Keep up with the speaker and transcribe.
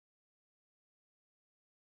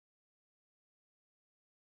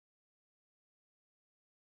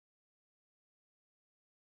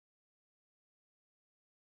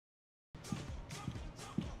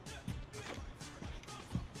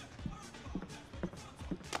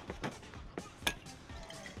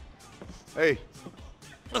Hey.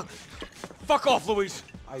 Fuck off, Luis.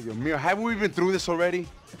 Ay, Dios mío, haven't we been through this already?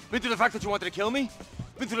 Been through the fact that you wanted to kill me?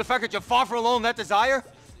 Been through the fact that you're far from alone, that desire?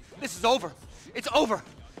 This is over. It's over.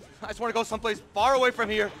 I just want to go someplace far away from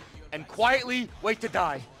here and quietly wait to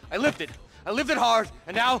die. I lived it. I lived it hard,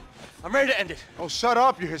 and now I'm ready to end it. Oh, shut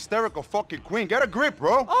up, you hysterical fucking queen. Get a grip,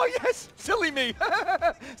 bro. Oh, yes. Silly me.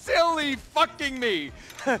 Silly fucking me.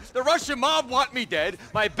 The Russian mob want me dead.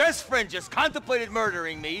 My best friend just contemplated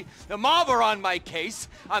murdering me. The mob are on my case.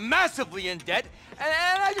 I'm massively in debt.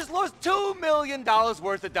 And I just lost $2 million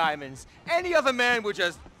worth of diamonds. Any other man would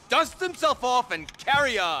just dust himself off and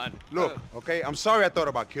carry on. Look, okay, I'm sorry I thought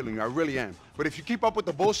about killing you. I really am. But if you keep up with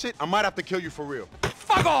the bullshit, I might have to kill you for real.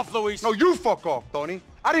 Fuck off, Luis! No, you fuck off, Tony.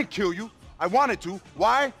 I didn't kill you. I wanted to.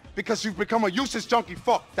 Why? Because you've become a useless junkie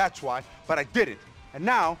fuck. That's why. But I didn't. And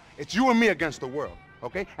now, it's you and me against the world,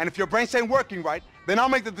 okay? And if your brains ain't working right, then I'll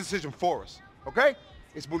make the decision for us, okay?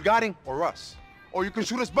 It's Bulgarin or us. Or you can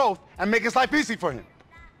shoot us both and make his life easy for him.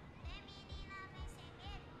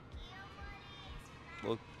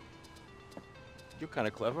 Well, you're kind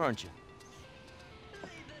of clever, aren't you?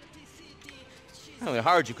 I only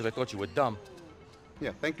hired you because I thought you were dumb.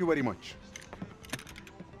 Yeah, thank you very much.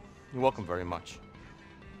 You're welcome very much.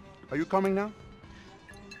 Are you coming now?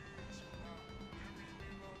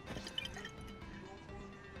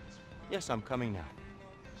 Yes, I'm coming now.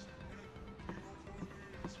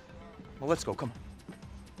 Well, let's go, come on.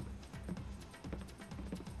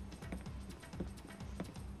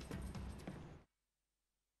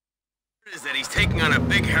 Is that he's taking on a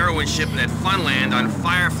big heroin shipment at Funland on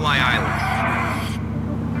Firefly Island.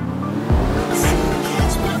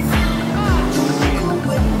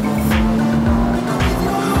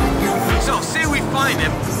 So, say we find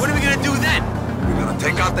him, what are we gonna do then? We're gonna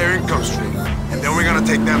take out their income stream, and then we're gonna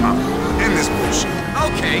take them out. End this bullshit.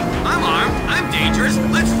 Okay, I'm armed, I'm dangerous,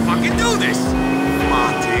 let's fucking do this! Come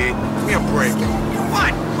on, T. Give me a break.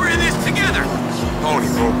 What? We're in this together! Tony,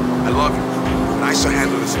 bro, I love you, but I shall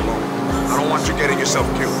handle this alone. I don't want you getting yourself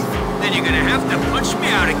killed. Then you're gonna have to punch me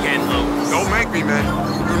out again, Lou. Don't make me, man.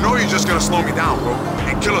 You know you're just gonna slow me down, bro,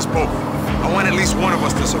 and kill us both. I want at least one of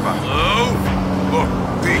us to survive. Lou? Look,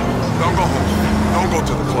 T, don't go home. Don't go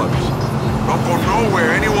to the clubs. Don't go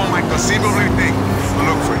nowhere anyone might conceivably think to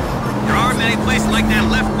look for you. There aren't many places like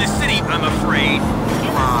that left in the city, I'm afraid.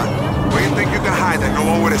 Come on. Where do you think you can hide that no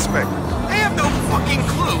one would expect? I have no fucking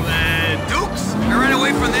clue. Dukes? I ran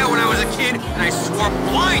away from there when I was a kid, and I swore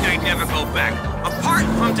blind I'd never go back. Apart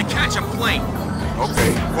from to catch a plane.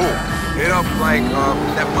 Okay, cool. Hit up, like,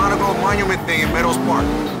 that Monaco Monument thing in Meadows Park.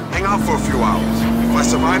 Hang out for a few hours. If I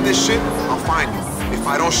survive this shit, I'll find you. If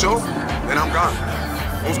I don't show, then I'm gone.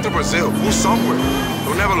 Move to Brazil. Move somewhere.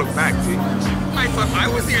 Don't never look back, T. I thought I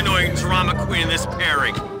was the annoying drama queen in this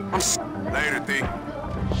pairing. Later, T.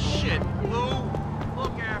 Shit, Lou.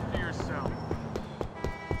 Look after yourself.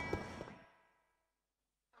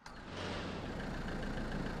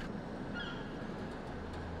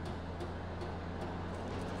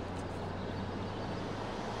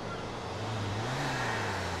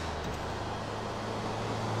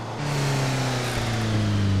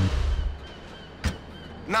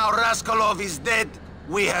 Now Raskolov is dead,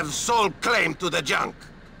 we have sole claim to the junk.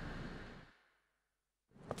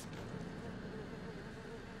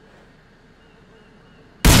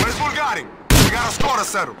 Where's Bulgarin? We got a score to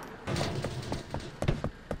settle.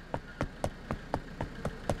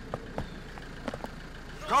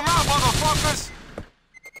 Come out, motherfuckers!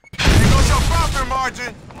 There goes your profit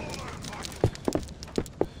margin!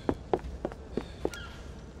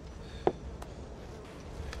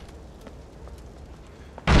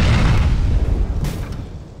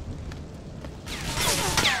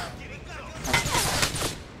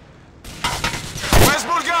 Where's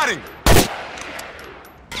Bulgarin?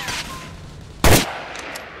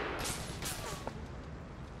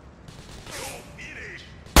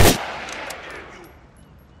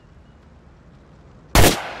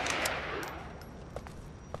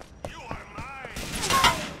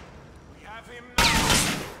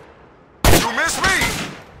 You miss me?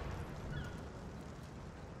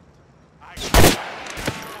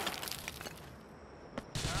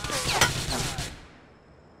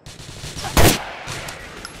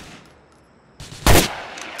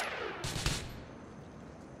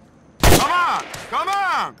 Come on! Come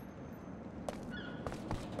on!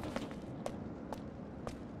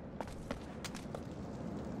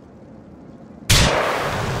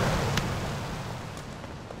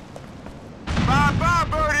 Bye-bye,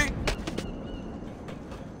 birdie!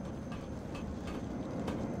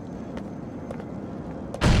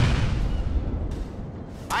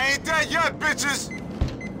 I ain't dead yet, bitches!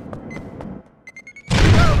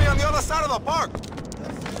 Tell me on the other side of the park.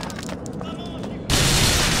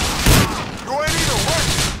 You ain't even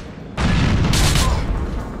working.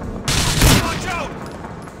 Watch out!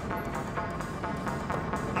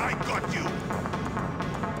 I got you.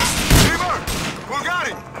 Beaver!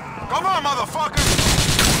 Bugatti! Come on, motherfucker!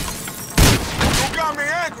 You got me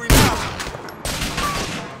angry now.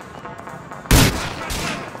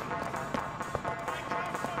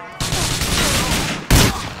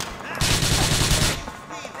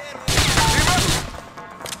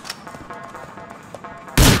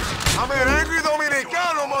 I'm an angry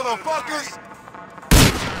Dominicano, motherfuckers!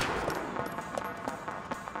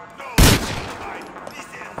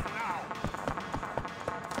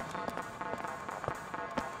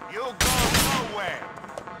 You go nowhere.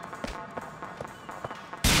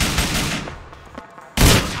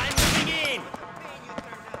 I'm moving in.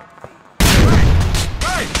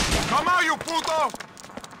 Hey! Come out, you puto!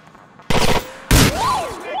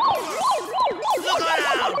 Look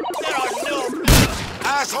around. There are no...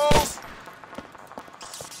 Assholes!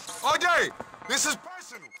 Oye, this is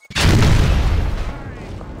personal.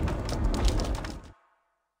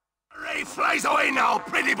 Ray flies away now,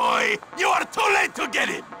 pretty boy. You are too late to get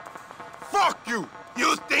him. Fuck you!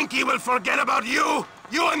 You think he will forget about you?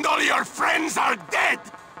 You and all your friends are dead.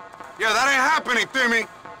 Yeah, that ain't happening, Timmy.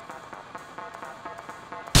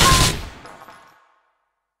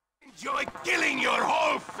 Enjoy killing your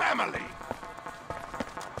whole family.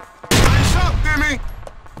 Hands up, Timmy!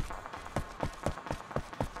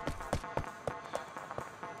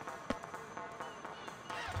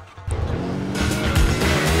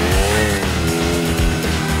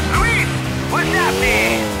 What's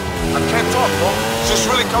happening? I can't talk, bro. It's just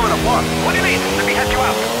really coming apart. What do you mean? Let me help you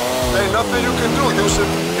out. There ain't nothing you can do, Yusuf.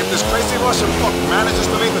 If this crazy Russian fuck manages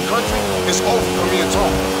to leave the country, it's over for me and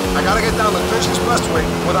Tom. I gotta get down the Dutch Expressway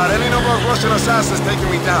without any number of Russian assassins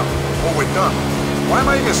taking me down. Or we're done. Why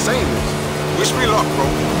am I even saying this? Wish me luck, bro.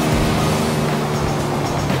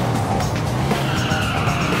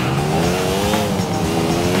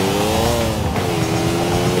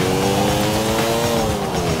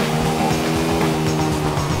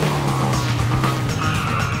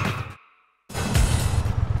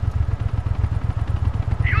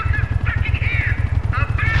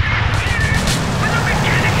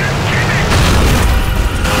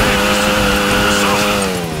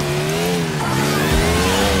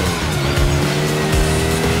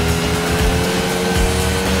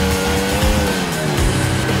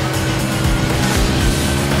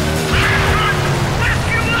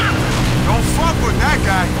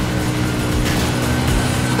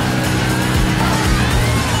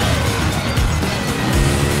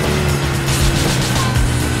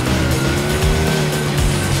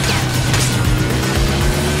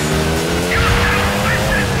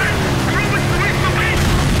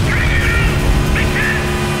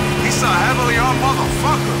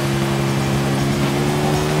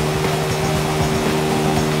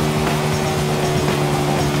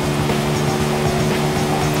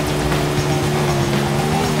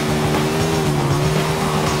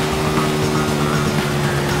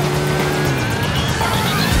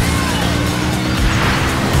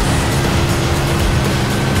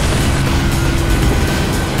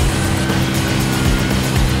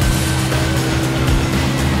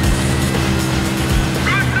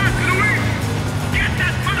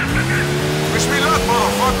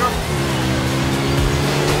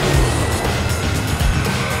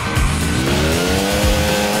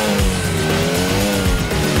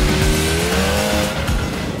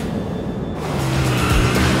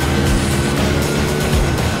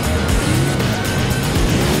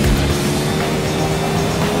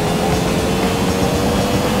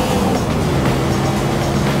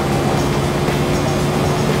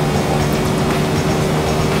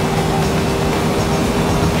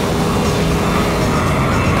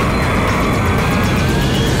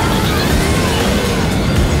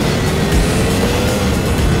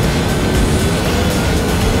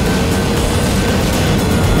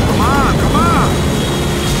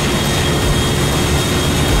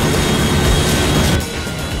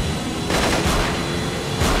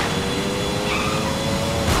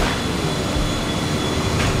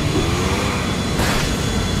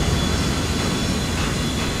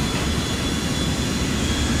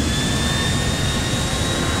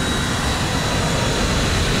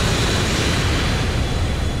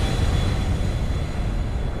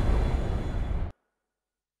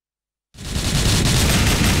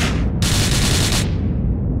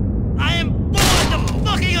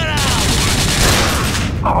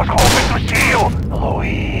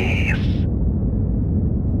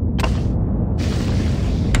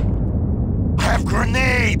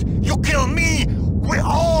 You kill me, we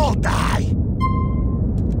all die!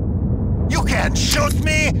 You can't shoot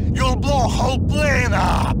me, you'll blow a whole plane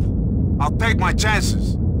up! I'll take my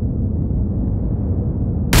chances.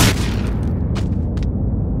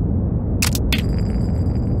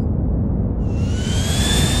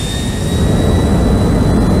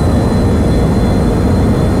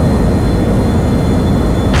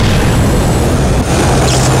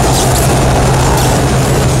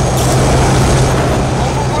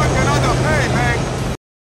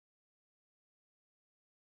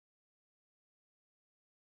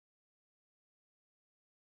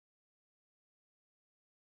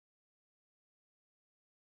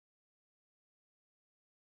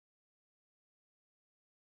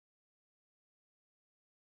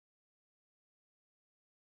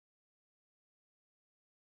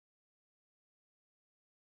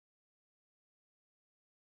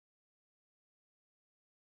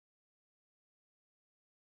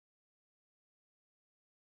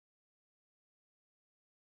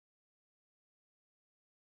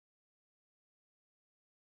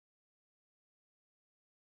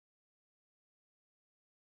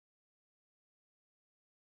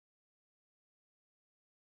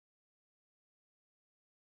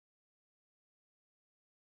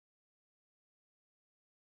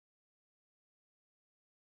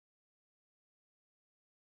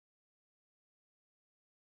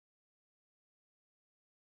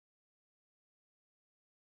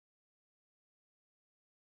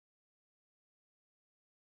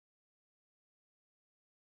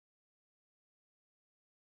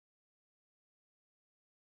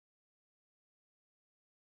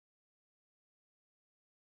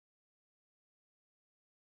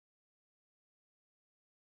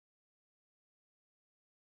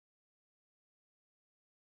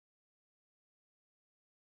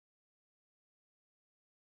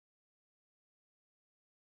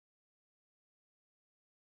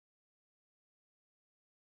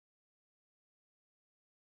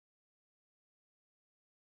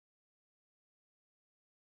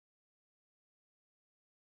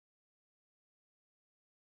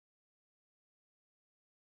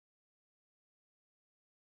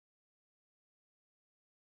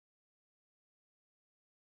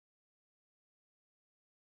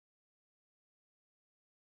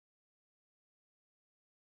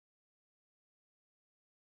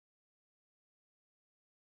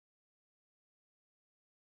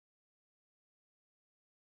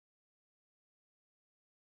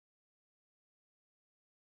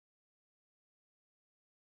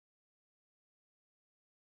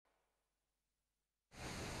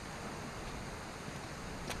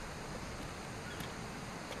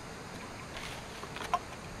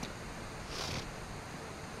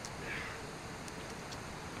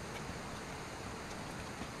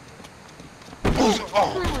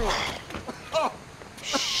 Oh,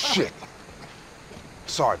 shit.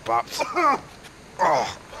 Sorry, Pops.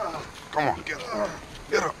 Oh, come on, get up.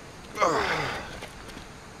 Get up.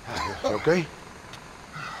 You okay?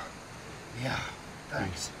 Yeah,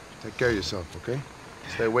 thanks. Take care of yourself, okay?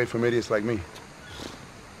 Stay away from idiots like me.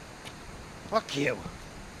 Fuck you.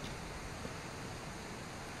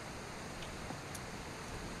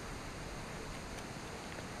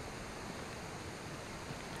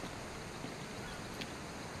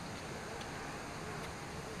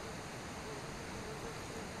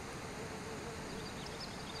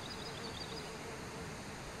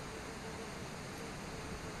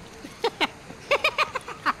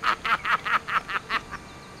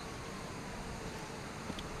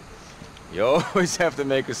 You always have to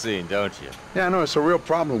make a scene, don't you? Yeah, I know, it's a real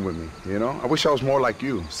problem with me, you know? I wish I was more like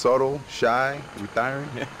you. Subtle, shy, retiring.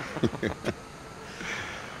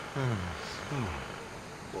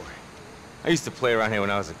 Boy. I used to play around here when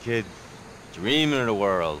I was a kid. Dreaming of the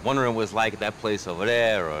world, wondering what it was like at that place over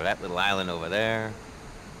there, or that little island over there.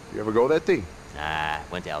 You ever go that thing? Nah,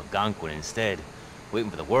 went to Algonquin instead, waiting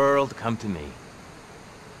for the world to come to me.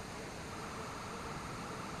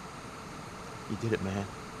 You did it, man.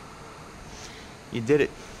 You did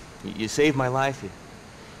it. You saved my life.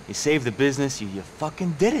 You saved the business. You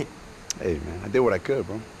fucking did it. Hey, man, I did what I could,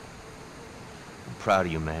 bro. I'm proud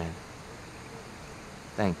of you, man.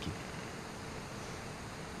 Thank you.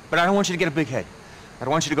 But I don't want you to get a big head. I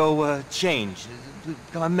don't want you to go, change.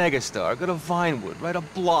 Become a megastar. Go to Vinewood. Write a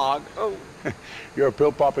blog. Oh. You're a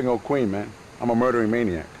pill-popping old queen, man. I'm a murdering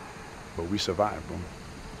maniac. But we survived, bro.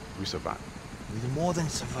 We survived. We did more than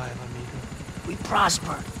survive, amigo. We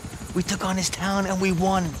prospered. We took on this town and we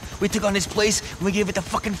won. We took on this place and we gave it the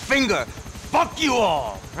fucking finger. Fuck you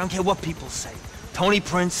all! I don't care what people say. Tony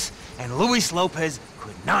Prince and Luis Lopez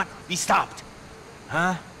could not be stopped.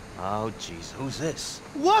 Huh? Oh, jeez, who's this?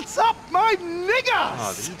 What's up, my niggas?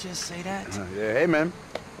 Oh, did he just say that? Yeah, hey, man.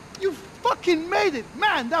 You fucking made it,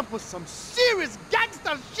 man. That was some serious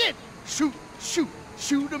gangster shit. Shoot, shoot,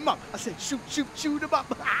 shoot 'em up. I said shoot, shoot, shoot 'em up.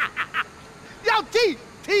 Yo, T,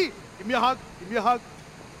 give me a hug, give me a hug.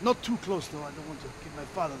 Not too close, though. I don't want to give my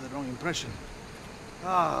father the wrong impression.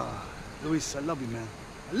 Ah, Luis, I love you, man.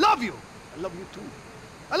 I love you. I love you, too.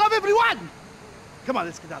 I love everyone. Come on,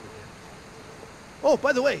 let's get out of here. Oh,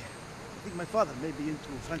 by the way, I think my father may be into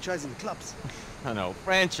franchising clubs. I know,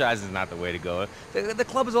 franchise is not the way to go. The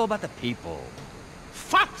club is all about the people.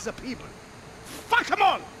 Fuck the people. Fuck them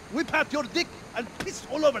all. Whip out your dick and piss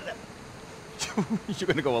all over them. You're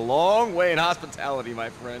gonna go a long way in hospitality,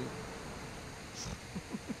 my friend.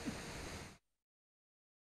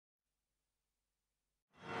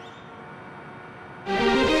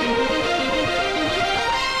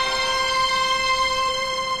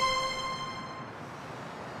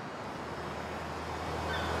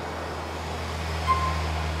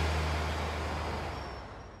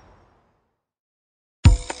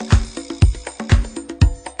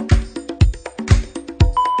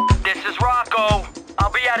 Rocco,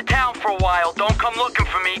 I'll be out of town for a while. Don't come looking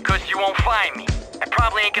for me, cause you won't find me. I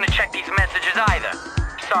probably ain't gonna check these messages either.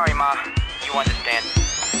 Sorry, Ma. You understand.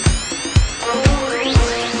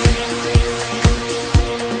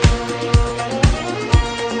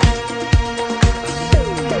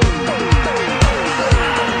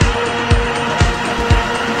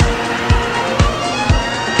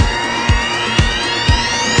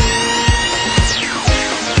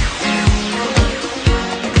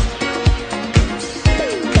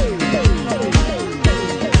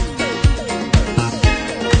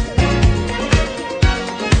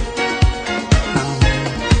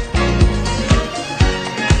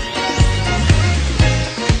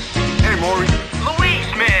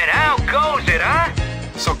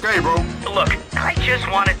 Look, I just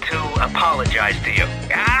wanted to apologize to you.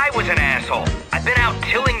 I was an asshole. I've been out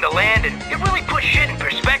tilling the land, and it really put shit in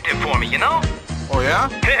perspective for me, you know? Oh, yeah?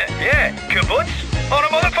 Yeah, kibbutz on a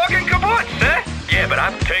motherfucking kibbutz, eh? Yeah, but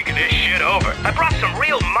I'm taking this shit over. I brought some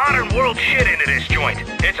real modern world shit into this joint.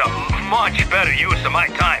 It's a much better use of my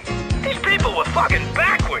time. These people were fucking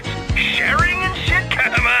backwards. Sharing and shit?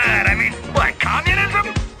 Come on, I mean, what,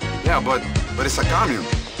 communism? Yeah, but it's a commune.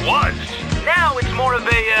 Was. Now it's more of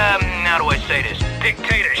a, how do I say this?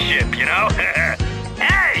 Dictatorship, you know?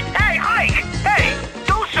 Hey, Ike! Hey,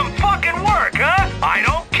 do some fucking work, huh? I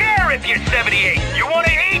don't care if you're 78. You wanna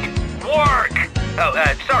eat? Work! Oh,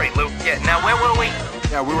 sorry, Lou. Yeah, now where were we?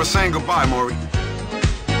 Yeah, we were saying goodbye, Maury.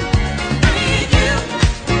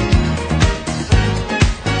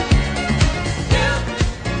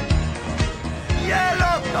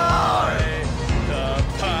 Yellow car! The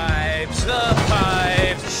pipes, the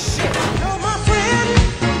pipes. Shit. You're my friend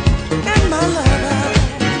and my lover.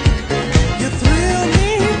 You thrill me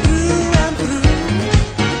through and through.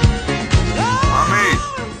 Mommy!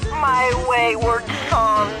 My wayward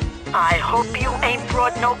son. I hope you ain't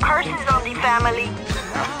brought no curses on the family.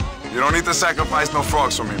 You don't need to sacrifice no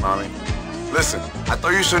frogs for me, Mommy. Listen, I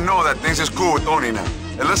thought you should know that things is cool with Tony now.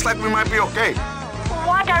 It looks like we might be okay.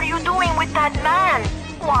 What are you doing with that man?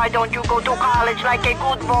 Why don't you go to college like a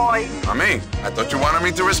good boy? Mommy, I thought you wanted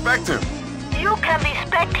me to respect him. You can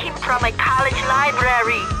respect him from a college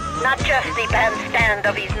library, not just the bandstand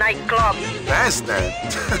of his nightclub. Bandstand?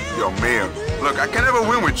 Yo, mío. Look, I can never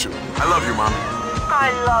win with you. I love you, Mommy.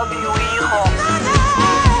 I love you, hijo.